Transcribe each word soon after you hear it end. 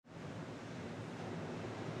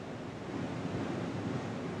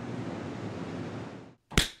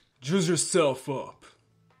Juzz yourself up.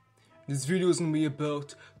 This video is going to be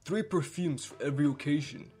about 3 perfumes for every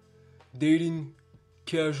occasion. Dating,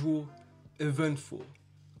 casual, eventful.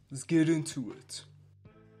 Let's get into it.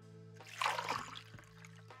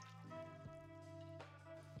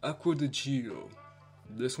 M.O.TT.O.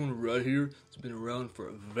 This one right here has been around for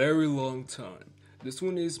a very long time. This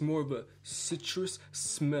one is more of a citrus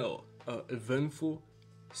smell, eventful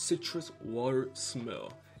citrus water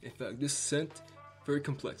smell. In fact, this scent, very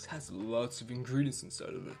complex, has lots of ingredients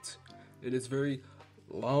inside of it. It is very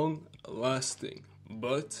long lasting,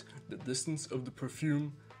 but the distance of the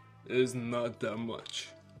perfume is not that much.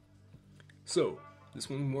 So, this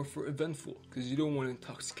one is more for eventful, because you don't want to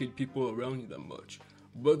intoxicate people around you that much.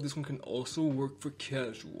 But this one can also work for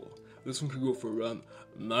casual. This one could go for around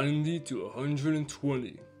 90 to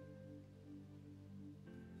 120.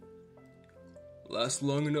 Lasts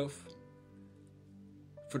long enough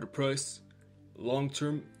for the price. Long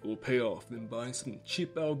term, it will pay off than buying something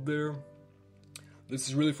cheap out there. This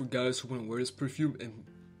is really for guys who want to wear this perfume and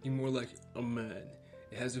be more like a man.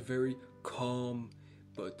 It has a very calm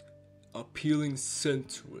but appealing scent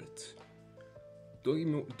to it.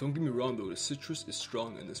 Don't get me wrong though, the citrus is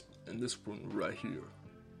strong in this one right here.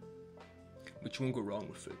 But you won't go wrong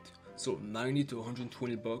with it. So 90 to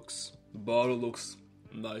 120 bucks. The bottle looks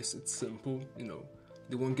nice, it's simple, you know.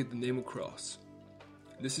 They won't get the name across.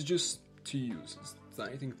 This is just to use. It's not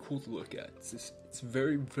anything cool to look at. It's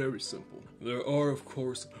very, very simple. There are, of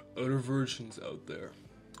course, other versions out there.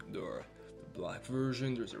 There are the black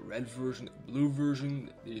version, there's a red version, a blue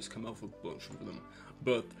version. They just come out with a bunch of them.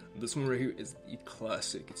 But this one right here is the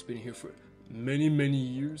classic. It's been here for many, many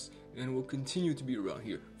years and will continue to be around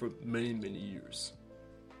here for many, many years.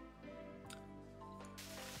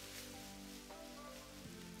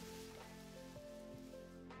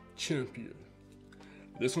 Champion.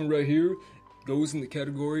 This one right here goes in the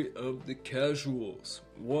category of the casuals.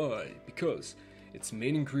 Why? Because its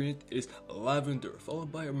main ingredient is lavender,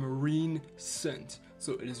 followed by a marine scent.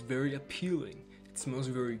 So it is very appealing. It smells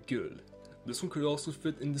very good. This one could also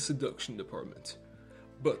fit in the seduction department.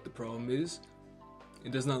 But the problem is,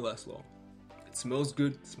 it does not last long. It smells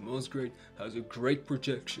good, it smells great, has a great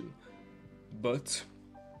projection. But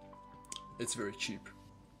it's very cheap.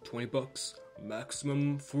 20 bucks,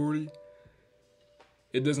 maximum 40.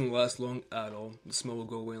 It doesn't last long at all. The smell will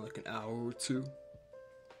go away in like an hour or two.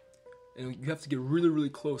 And you have to get really, really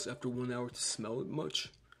close after 1 hour to smell it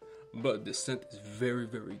much. But the scent is very,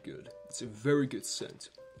 very good. It's a very good scent.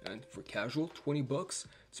 And for casual, 20 bucks,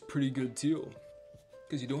 it's a pretty good deal.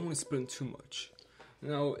 Because you don't want to spend too much.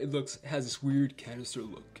 Now, it has this weird canister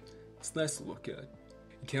look. It's nice to look at.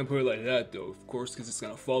 You can't put it like that though, of course, because it's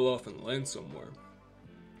going to fall off and land somewhere.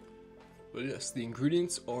 But yes, the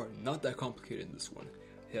ingredients are not that complicated in this one.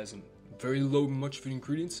 It has a very low much of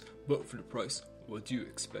ingredients, but for the price, what do you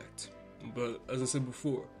expect? But as I said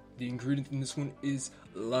before, the ingredient in this one is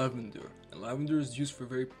lavender. And lavender is used for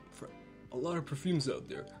a lot of perfumes out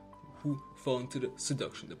there who fall into the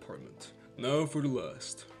seduction department. Now for the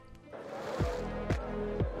last.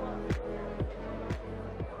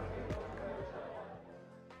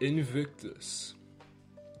 Invictus.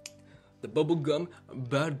 The bubblegum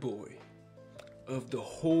bad boy. Of the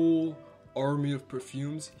whole army of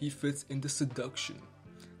perfumes, he fits in the seduction.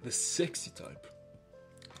 The sexy type.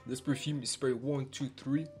 This perfume you spray 1, 2,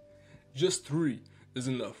 3. Just 3 is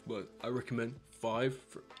enough, but I recommend 5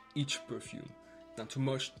 for each perfume. Not too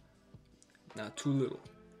much, not too little.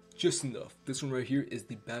 Just enough. This one right here is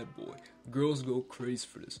the bad boy. Girls go crazy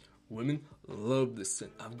for this. Women love this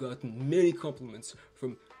scent. I've gotten many compliments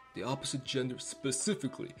from the opposite gender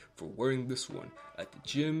specifically for wearing this one. At the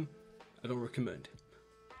gym, I don't recommend.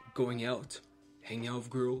 Going out, hanging out with a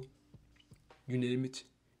girl, you name it,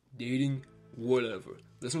 dating, whatever.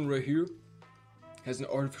 This one right here has an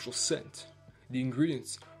artificial scent. The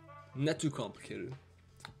ingredients, not too complicated.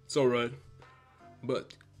 It's alright.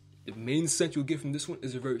 But the main scent you'll get from this one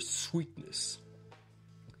is a very sweetness.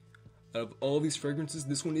 Out of all these fragrances,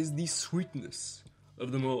 this one is the sweetness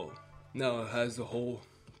of them all. Now it has the whole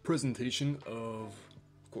presentation of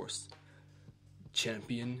course,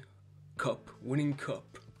 champion, cup, winning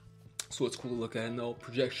cup. So it's cool to look at now.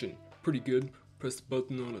 Projection, pretty good. Press the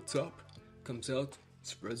button on the top, comes out,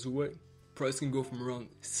 spreads away. Price can go from around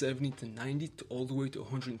 70 to 90 to all the way to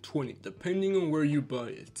 120, depending on where you buy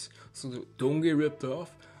it. So don't get ripped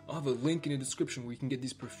off. I'll have a link in the description where you can get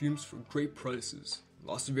these perfumes for great prices.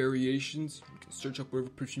 Lots of variations. You can search up whatever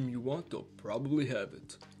perfume you want, they'll probably have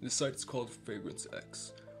it. This site is called Fragrance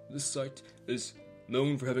X. This site is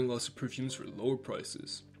known for having lots of perfumes for lower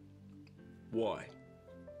prices. Why?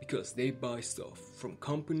 because they buy stuff from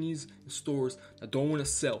companies and stores that don't want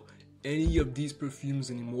to sell any of these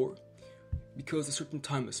perfumes anymore because a certain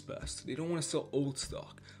time has passed. They don't want to sell old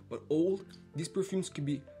stock, but these perfumes could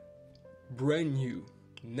be brand new,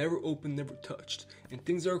 never opened, never touched, and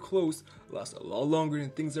things that are closed last a lot longer than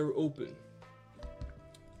things that are open.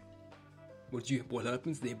 What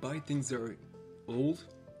happens? They buy things that are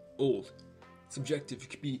old, subjective. It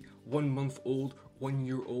could be 1 month old, 1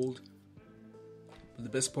 year old. But the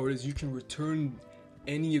best part is you can return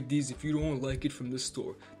any of these if you don't like it from this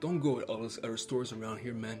store. Don't go at all those other stores around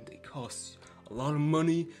here, man. They cost a lot of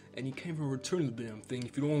money, and you can't even return the damn thing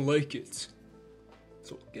if you don't like it.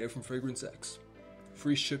 So get it from Fragrance X.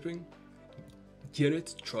 Free shipping. Get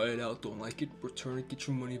it, try it out, don't like it, return it, get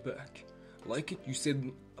your money back. Like it, you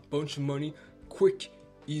save a bunch of money. Quick,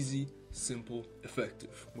 easy, simple,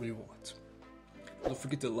 effective. What do you want? Don't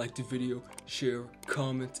forget to like the video, share,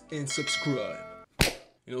 comment, and subscribe.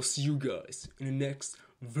 And I'll see you guys in the next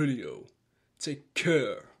video. Take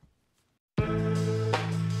care.